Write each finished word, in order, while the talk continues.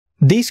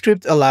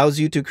Descript allows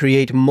you to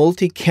create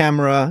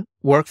multi-camera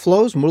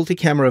workflows,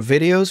 multi-camera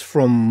videos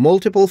from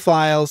multiple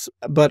files,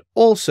 but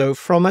also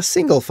from a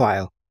single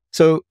file.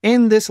 So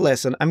in this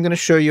lesson, I'm going to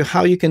show you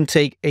how you can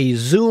take a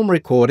Zoom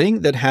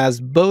recording that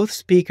has both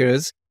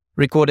speakers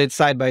recorded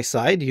side by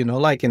side,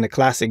 like in a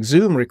classic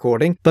Zoom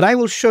recording. But I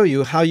will show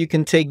you how you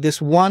can take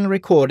this one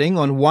recording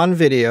on one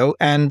video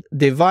and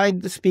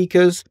divide the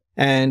speakers,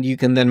 and you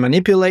can then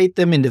manipulate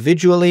them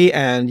individually,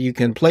 and you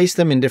can place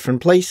them in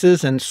different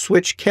places and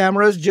switch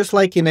cameras just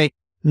like in a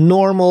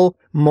normal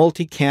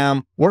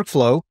multicam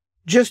workflow,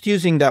 just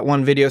using that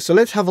one video. So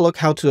let's have a look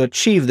how to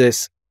achieve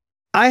this.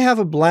 I have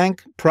a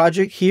blank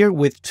project here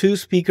with 2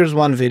 speakers,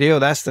 1 video.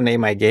 That's the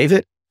name I gave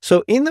it.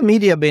 So in the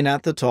media bin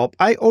at the top,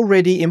 I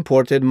already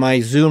imported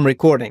my Zoom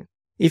recording.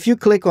 If you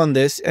click on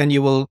this and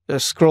you will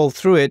scroll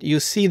through it,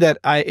 you see that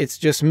it's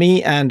just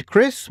me and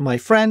Chris, my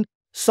friend,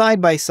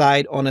 side by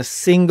side on a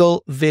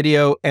single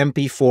video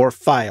MP4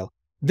 file.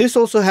 This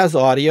also has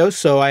audio,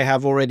 so I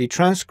have already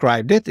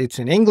transcribed it. It's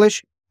in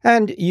English,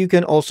 and you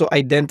can also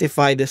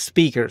identify the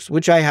speakers,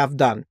 which I have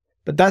done.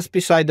 But that's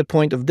beside the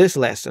point of this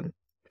lesson.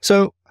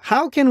 So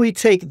how can we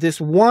take this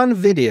one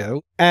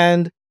video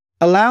and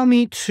allow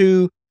me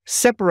to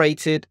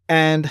separate it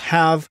and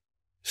have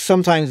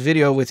sometimes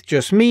video with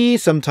just me,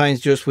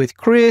 sometimes just with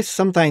Chris,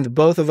 sometimes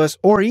both of us,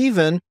 or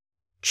even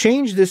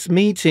change this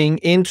meeting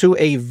into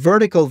a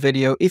vertical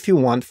video if you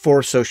want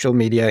for social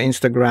media,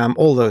 Instagram,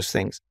 all those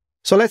things.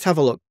 So let's have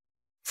a look.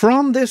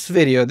 From this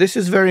video, this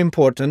is very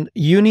important,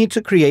 you need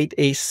to create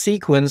a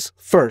sequence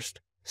first.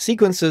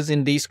 Sequences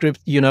in Descript,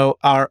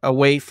 are a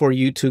way for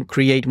you to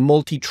create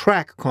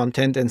multi-track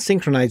content and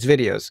synchronize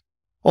videos.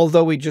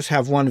 Although we just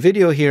have one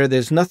video here,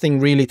 there's nothing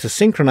really to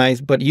synchronize,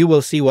 but you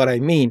will see what I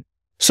mean.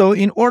 So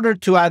in order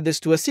to add this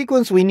to a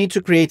sequence, we need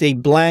to create a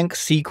blank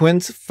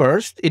sequence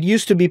first. It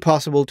used to be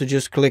possible to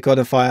just click on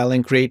a file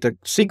and create a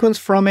sequence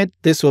from it.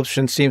 This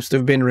option seems to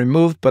have been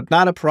removed, but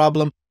not a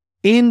problem.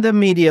 In the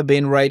media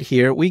bin right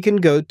here, we can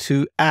go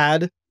to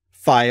Add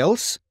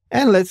Files,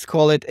 and let's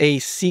call it a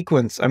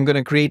sequence. I'm going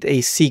to create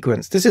a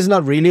sequence. This is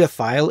not really a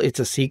file, it's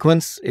a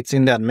sequence. It's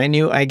in that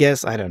menu, I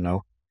guess. I don't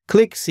know.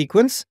 Click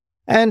Sequence.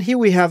 And here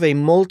we have a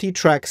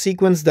multi-track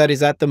sequence that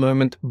is at the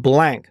moment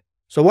blank.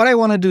 So what I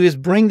want to do is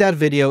bring that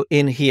video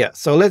in here.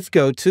 So let's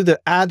go to the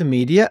Add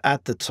Media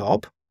at the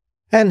top.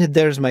 And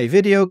there's my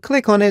video.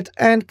 Click on it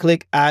and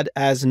click Add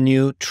as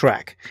New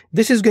Track.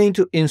 This is going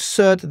to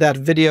insert that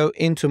video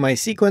into my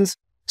sequence.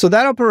 So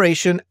that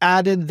operation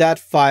added that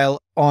file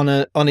on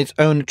its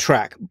own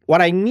track.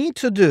 What I need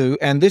to do,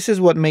 and this is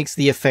what makes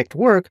the effect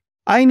work,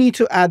 I need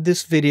to add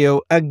this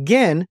video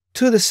again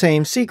to the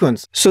same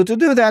sequence. So to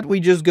do that, we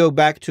just go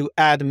back to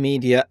Add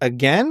Media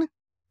again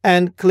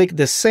and click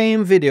the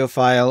same video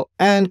file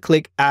and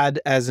click Add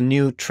as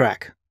New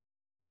Track.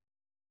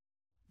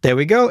 There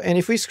we go. And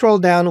if we scroll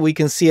down, we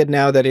can see it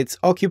now that it's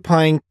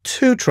occupying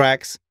 2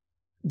 tracks,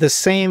 the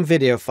same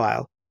video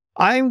file.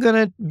 I'm going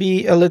to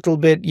be a little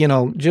bit,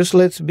 just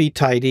let's be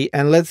tidy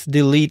and let's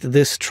delete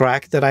this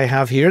track that I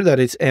have here that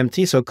is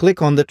empty. So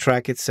click on the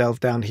track itself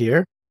down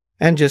here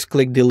and just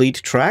click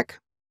Delete Track.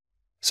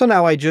 So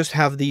now I just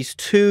have these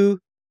 2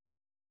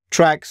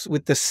 tracks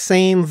with the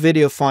same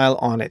video file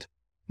on it.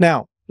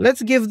 Now,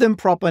 let's give them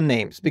proper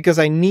names because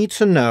I need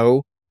to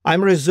know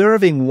I'm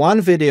reserving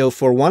one video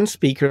for one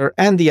speaker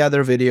and the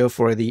other video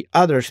for the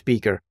other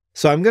speaker.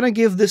 So I'm going to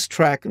give this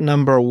track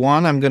number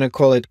 1, I'm going to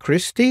call it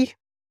Cristi.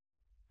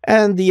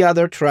 And the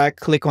other track,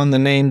 click on the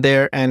name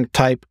there and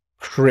type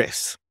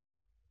Chris.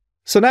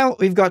 So now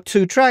we've got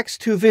 2 tracks,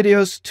 2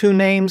 videos, 2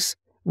 names.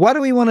 What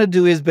we want to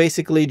do is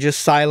basically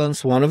just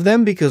silence one of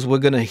them because we're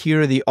going to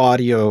hear the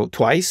audio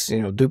twice,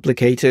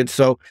 duplicated.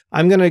 So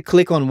I'm going to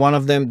click on one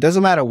of them,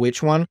 doesn't matter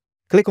which one.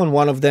 Click on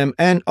one of them,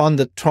 and on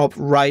the top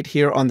right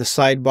here on the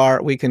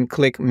sidebar, we can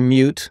click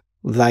mute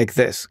like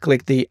this.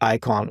 Click the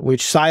icon,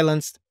 which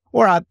silenced,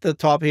 or at the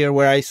top here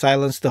where I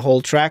silenced the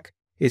whole track,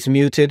 it's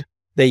muted.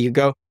 There you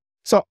go.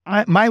 So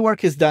my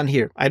work is done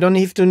here. I don't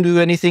have to do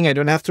anything. I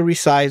don't have to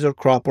resize or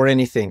crop or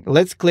anything.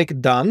 Let's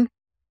click done.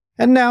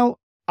 And now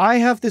I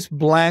have this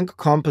blank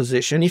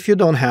composition. If you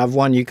don't have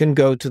one, you can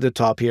go to the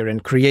top here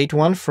and create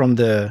one from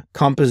the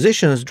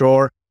compositions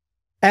drawer.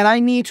 And I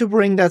need to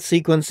bring that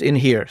sequence in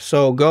here.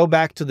 So go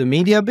back to the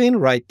media bin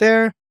right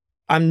there.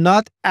 I'm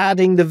not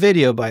adding the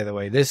video, by the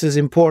way. This is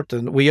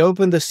important. We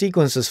open the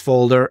sequences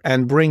folder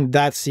and bring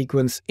that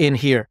sequence in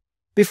here.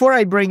 Before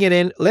I bring it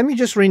in, let me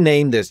just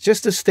rename this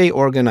just to stay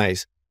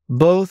organized.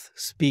 Both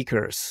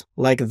speakers,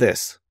 like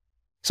this.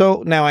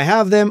 So now I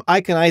have them.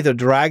 I can either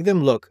drag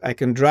them. Look, I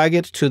can drag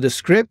it to the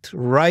script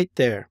right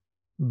there.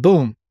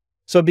 Boom.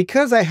 So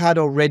because I had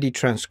already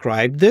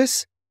transcribed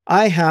this,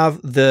 I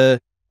have the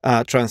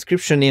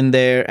transcription in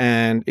there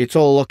and it's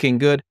all looking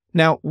good.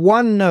 Now,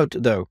 one note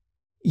though,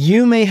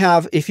 you may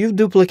have, if you've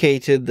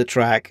duplicated the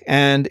track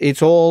and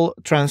it's all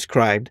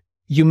transcribed,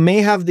 you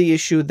may have the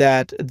issue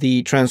that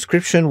the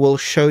transcription will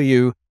show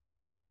you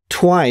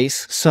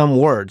twice some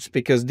words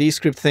because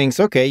Descript thinks,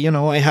 okay,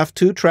 I have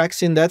 2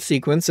 tracks in that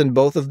sequence and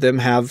both of them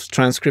have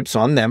transcripts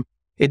on them.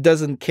 It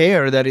doesn't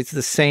care that it's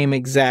the same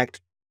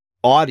exact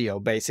audio,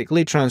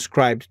 basically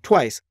transcribed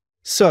twice.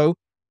 So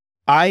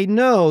I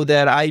know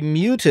that I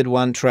muted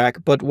one track,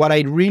 but what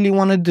I really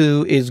want to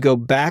do is go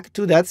back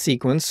to that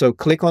sequence. So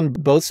click on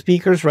both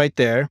speakers right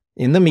there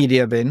in the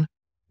media bin,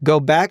 go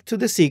back to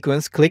the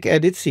sequence, click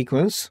Edit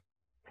Sequence.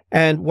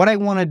 And what I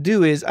want to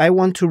do is I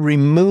want to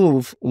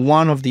remove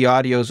one of the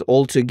audios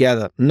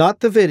altogether,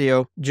 not the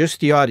video, just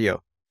the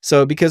audio.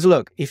 So because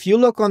look, if you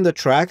look on the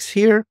tracks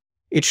here,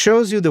 it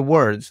shows you the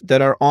words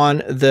that are on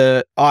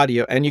the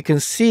audio, and you can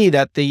see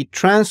that the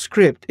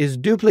transcript is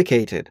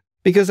duplicated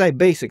because I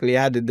basically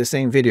added the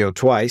same video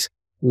twice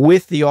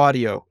with the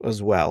audio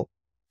as well.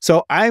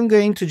 So I'm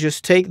going to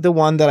just take the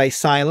one that I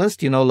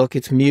silenced, look,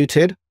 it's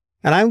muted,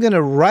 and I'm going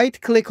to right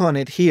click on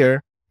it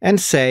here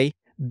and say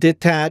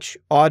detach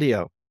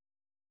audio.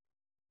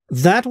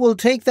 That will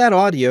take that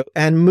audio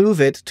and move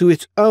it to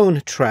its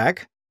own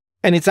track.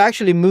 And it's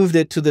actually moved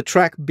it to the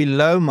track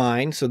below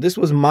mine. So this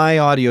was my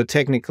audio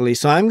technically.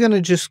 So I'm going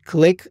to just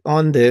click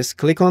on this,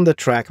 click on the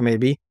track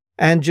maybe,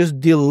 and just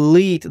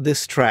delete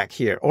this track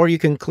here. Or you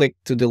can click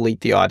to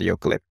delete the audio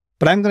clip.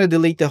 But I'm going to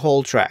delete the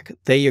whole track.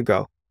 There you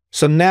go.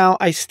 So now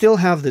I still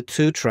have the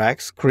two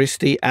tracks,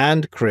 Cristi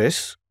and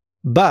Chris,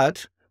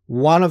 but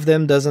one of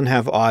them doesn't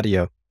have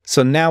audio.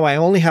 So now I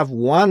only have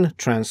one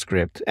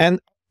transcript. And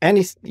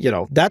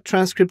that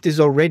transcript is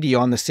already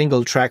on a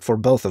single track for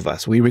both of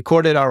us. We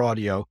recorded our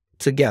audio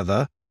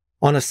together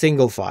on a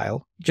single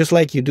file, just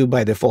like you do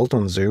by default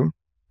on Zoom.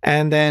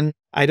 And then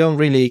I don't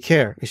really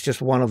care. It's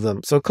just one of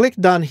them. So click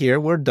done here.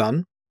 We're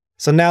done.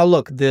 So now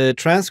look, the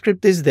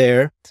transcript is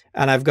there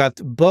and I've got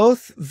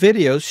both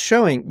videos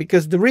showing,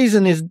 because the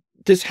reason is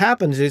this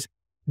happens is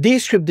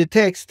Descript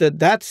detects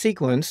that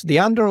sequence, the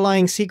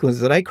underlying sequence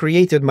that I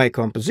created my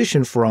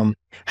composition from,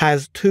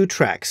 has two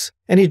tracks,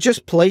 and it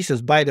just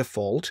places by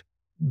default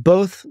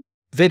both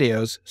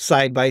videos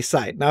side by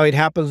side. Now it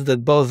happens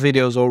that both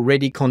videos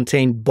already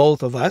contain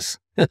both of us,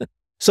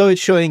 so it's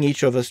showing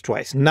each of us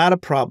twice. Not a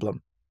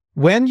problem.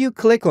 When you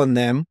click on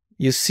them,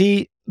 you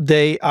see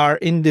they are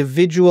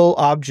individual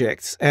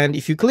objects, and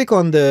if you click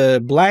on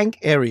the blank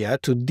area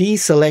to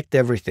deselect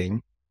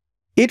everything,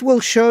 it will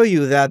show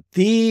you that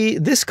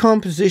this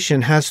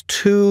composition has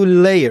two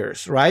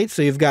layers, right?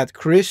 So you've got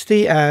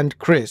Cristi and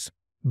Chris.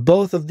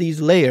 Both of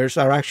these layers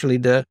are actually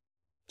the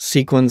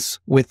sequence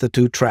with the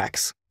two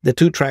tracks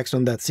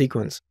on that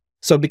sequence.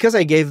 So because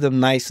I gave them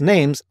nice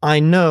names, I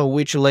know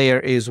which layer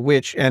is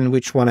which and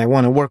which one I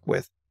want to work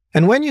with.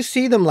 And when you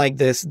see them like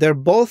this, they're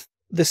both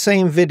the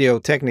same video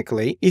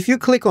technically. If you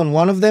click on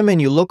one of them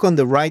and you look on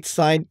the right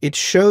side, it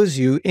shows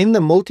you in the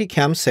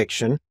multicam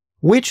section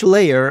which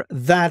layer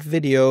that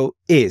video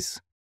is.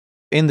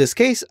 In this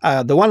case,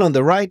 the one on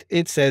the right,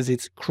 it says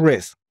it's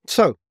Chris.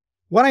 So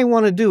what I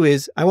want to do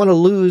is I want to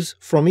lose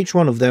from each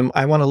one of them,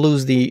 I want to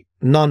lose the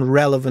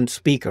non-relevant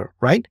speaker,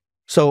 right?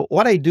 So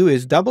what I do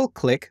is double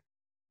click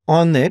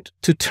on it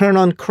to turn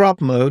on crop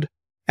mode,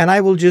 and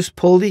I will just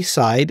pull the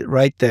side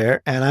right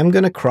there, and I'm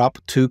going to crop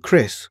to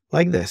Chris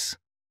like this.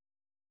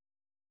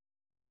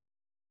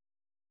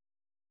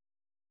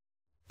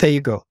 There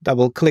you go.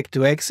 Double click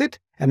to exit.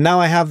 And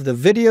now I have the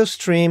video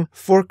stream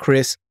for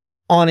Chris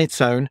on its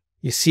own.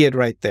 You see it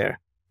right there.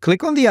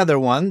 Click on the other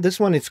one. This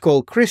one is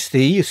called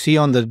Cristi. You see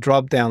on the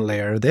drop down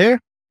layer there.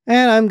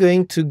 And I'm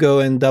going to go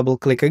and double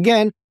click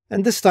again.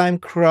 And this time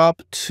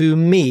crop to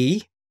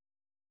me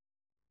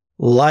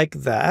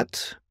like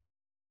that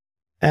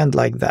and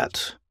like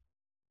that.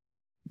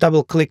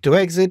 Double click to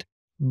exit.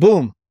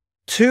 Boom.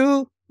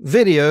 Two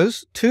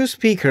videos, two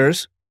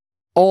speakers,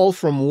 all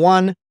from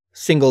one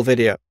single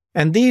video.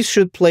 And these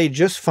should play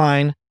just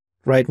fine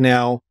right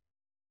now.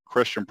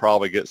 Christian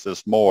probably gets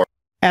this more.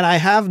 And I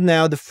have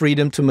now the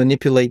freedom to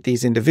manipulate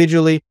these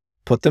individually,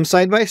 put them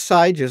side by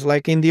side, just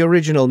like in the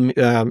original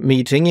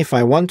meeting if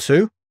I want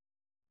to.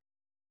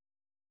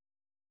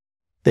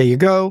 There you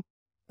go.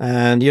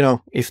 And,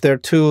 if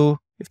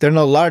they're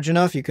not large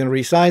enough, you can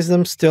resize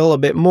them still a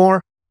bit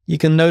more. You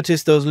can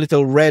notice those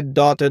little red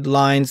dotted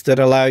lines that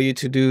allow you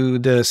to do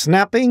the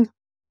snapping.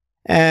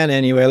 And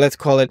anyway, let's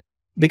call it,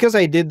 because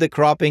I did the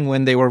cropping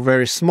when they were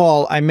very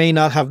small, I may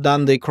not have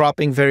done the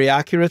cropping very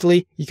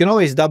accurately. You can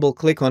always double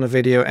click on a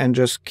video and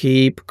just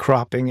keep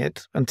cropping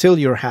it until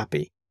you're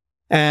happy.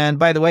 And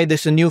by the way,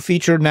 there's a new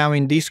feature now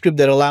in Descript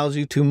that allows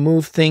you to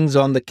move things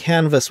on the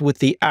canvas with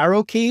the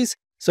arrow keys.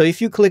 So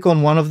if you click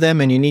on one of them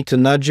and you need to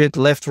nudge it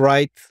left,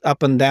 right,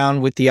 up and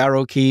down with the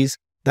arrow keys,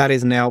 that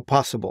is now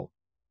possible.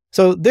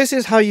 So this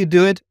is how you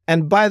do it.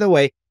 And by the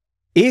way,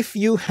 if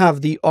you have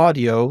the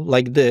audio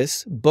like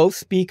this, both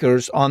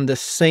speakers on the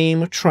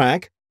same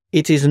track,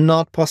 it is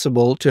not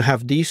possible to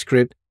have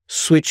Descript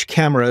switch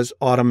cameras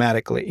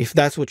automatically. If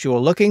that's what you are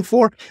looking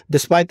for,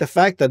 despite the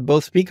fact that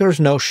both speakers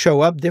now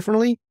show up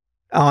differently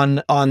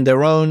on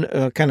their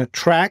own kind of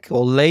track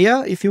or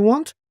layer, if you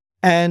want.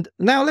 And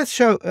now let's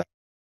show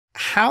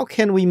how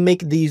can we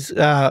make these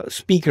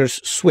speakers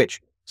switch.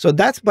 So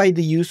that's by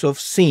the use of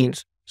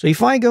scenes. So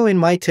if I go in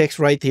my text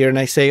right here and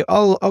I say,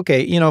 oh,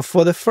 okay,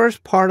 for the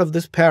first part of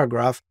this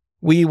paragraph,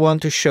 we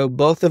want to show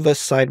both of us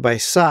side by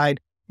side,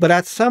 but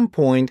at some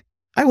point,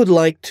 I would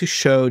like to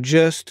show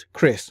just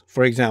Chris,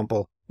 for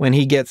example, when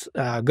he gets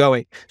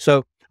going.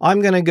 So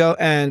I'm going to go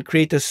and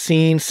create a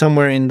scene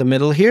somewhere in the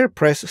middle here.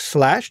 Press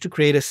 / to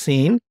create a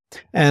scene.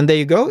 And there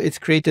you go. It's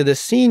created a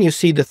scene. You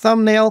see the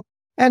thumbnail.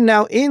 And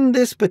now in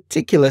this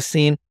particular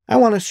scene, I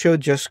want to show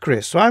just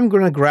Chris. So I'm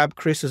going to grab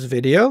Chris's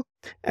video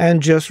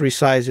and just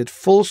resize it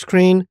full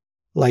screen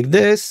like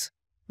this.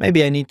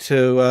 Maybe I need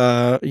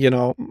to,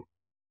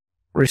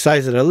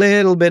 resize it a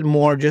little bit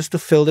more just to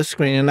fill the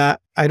screen. And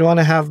I don't want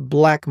to have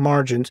black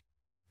margins.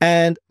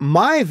 And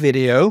my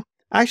video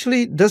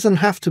actually doesn't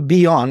have to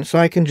be on, so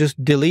I can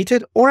just delete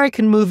it, or I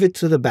can move it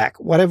to the back.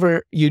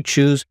 Whatever you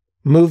choose,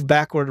 move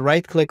backward,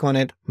 right-click on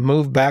it,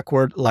 move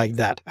backward like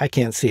that. I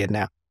can't see it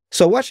now.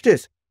 So watch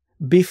this.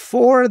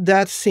 Before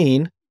that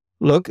scene,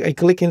 look, I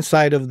click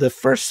inside of the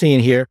first scene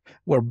here,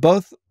 where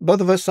both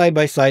of us side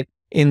by side.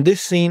 In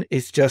this scene,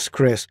 it's just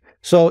Chris.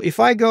 So if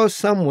I go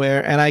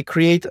somewhere and I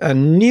create a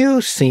new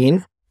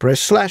scene,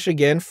 press /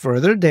 again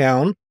further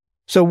down.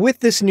 So with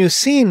this new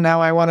scene,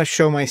 now I want to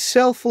show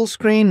myself full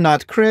screen,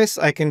 not Chris.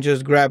 I can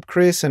just grab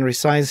Chris and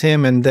resize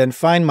him and then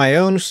find my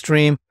own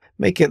stream,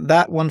 make it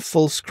that one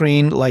full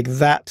screen like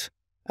that.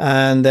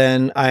 And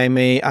then I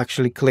may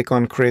actually click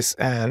on Chris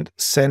and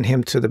send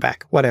him to the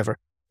back, whatever.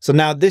 So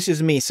now this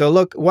is me. So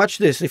look, watch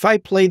this. If I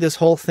play this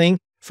whole thing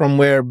from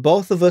where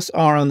both of us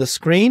are on the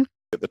screen,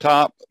 At the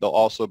top, there'll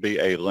also be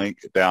a link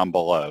down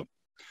below.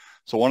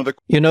 So one of the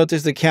you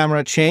notice the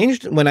camera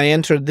changed when I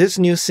entered this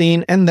new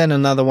scene, and then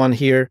another one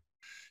here.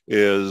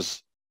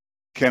 is,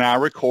 can I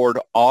record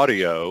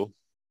audio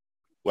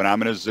when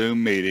I'm in a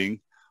Zoom meeting?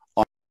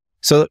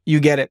 So you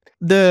get it.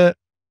 The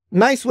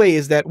nice way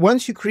is that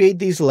once you create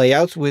these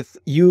layouts with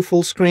you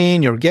full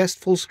screen, your guest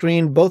full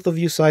screen, both of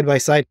you side by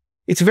side,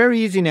 it's very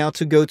easy now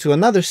to go to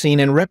another scene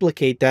and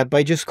replicate that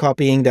by just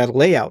copying that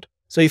layout.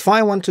 So if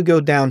I want to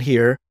go down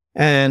here,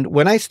 and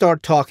when I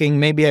start talking,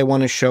 maybe I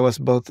want to show us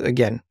both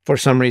again for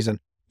some reason.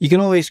 You can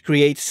always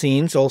create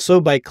scenes also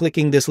by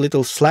clicking this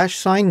little /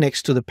 sign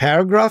next to the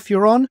paragraph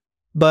you're on.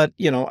 But,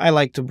 I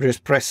like to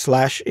just press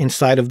 /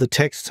 inside of the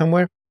text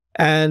somewhere.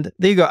 And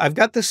there you go. I've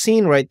got the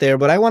scene right there,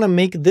 but I want to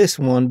make this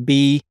one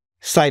be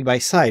side by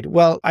side.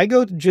 Well, I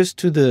go just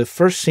to the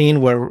first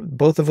scene where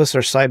both of us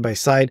are side by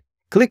side.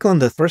 Click on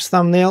the first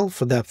thumbnail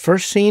for that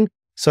first scene.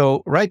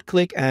 So right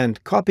click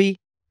and copy.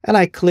 And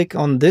I click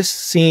on this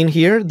scene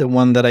here, the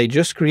one that I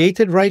just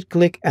created, right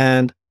click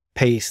and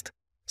paste.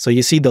 So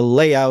you see the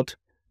layout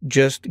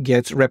just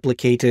gets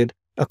replicated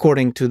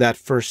according to that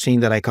first scene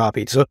that I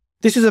copied. So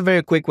this is a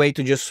very quick way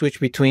to just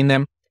switch between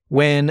them.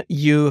 When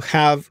you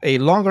have a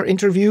longer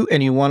interview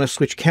and you want to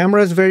switch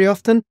cameras very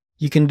often,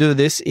 you can do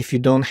this if you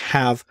don't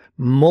have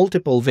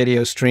multiple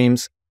video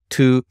streams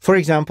to, for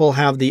example,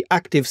 have the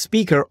active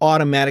speaker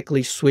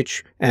automatically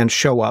switch and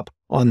show up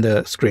on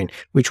the screen,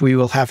 which we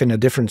will have in a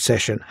different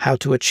session, how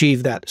to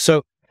achieve that.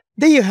 So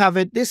there you have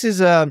it. This is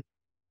a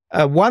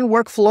one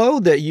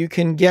workflow that you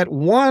can get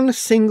one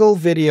single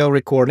video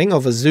recording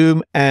of a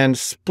Zoom and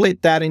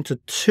split that into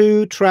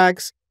 2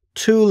 tracks,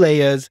 2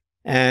 layers,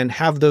 and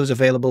have those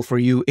available for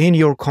you in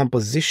your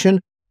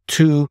composition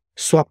to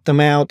swap them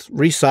out,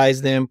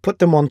 resize them, put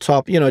them on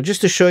top,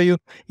 just to show you.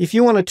 If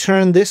you want to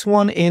turn this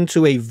one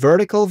into a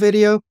vertical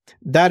video,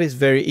 that is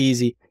very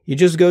easy. You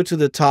just go to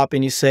the top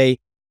and you say,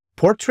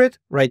 portrait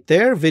right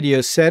there,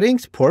 video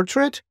settings,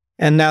 portrait.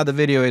 And now the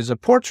video is a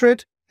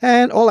portrait.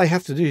 And all I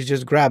have to do is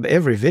just grab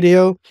every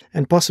video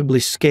and possibly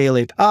scale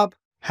it up,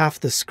 half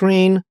the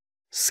screen,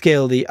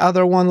 scale the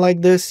other one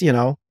like this,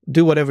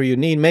 do whatever you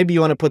need. Maybe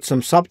you want to put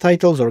some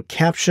subtitles or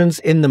captions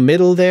in the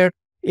middle there.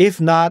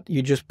 If not,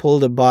 you just pull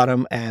the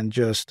bottom and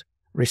just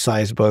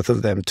resize both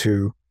of them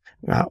to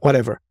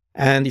whatever.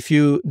 And if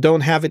you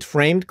don't have it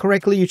framed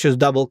correctly, you just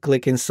double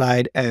click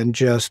inside and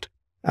just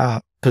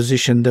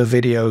position the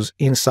videos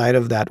inside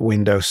of that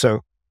window.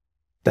 So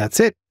that's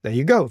it. There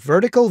you go.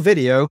 Vertical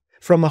video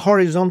from a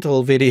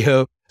horizontal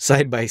video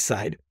side by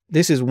side.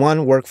 This is one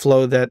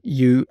workflow that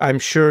I'm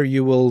sure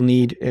you will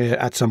need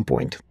at some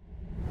point.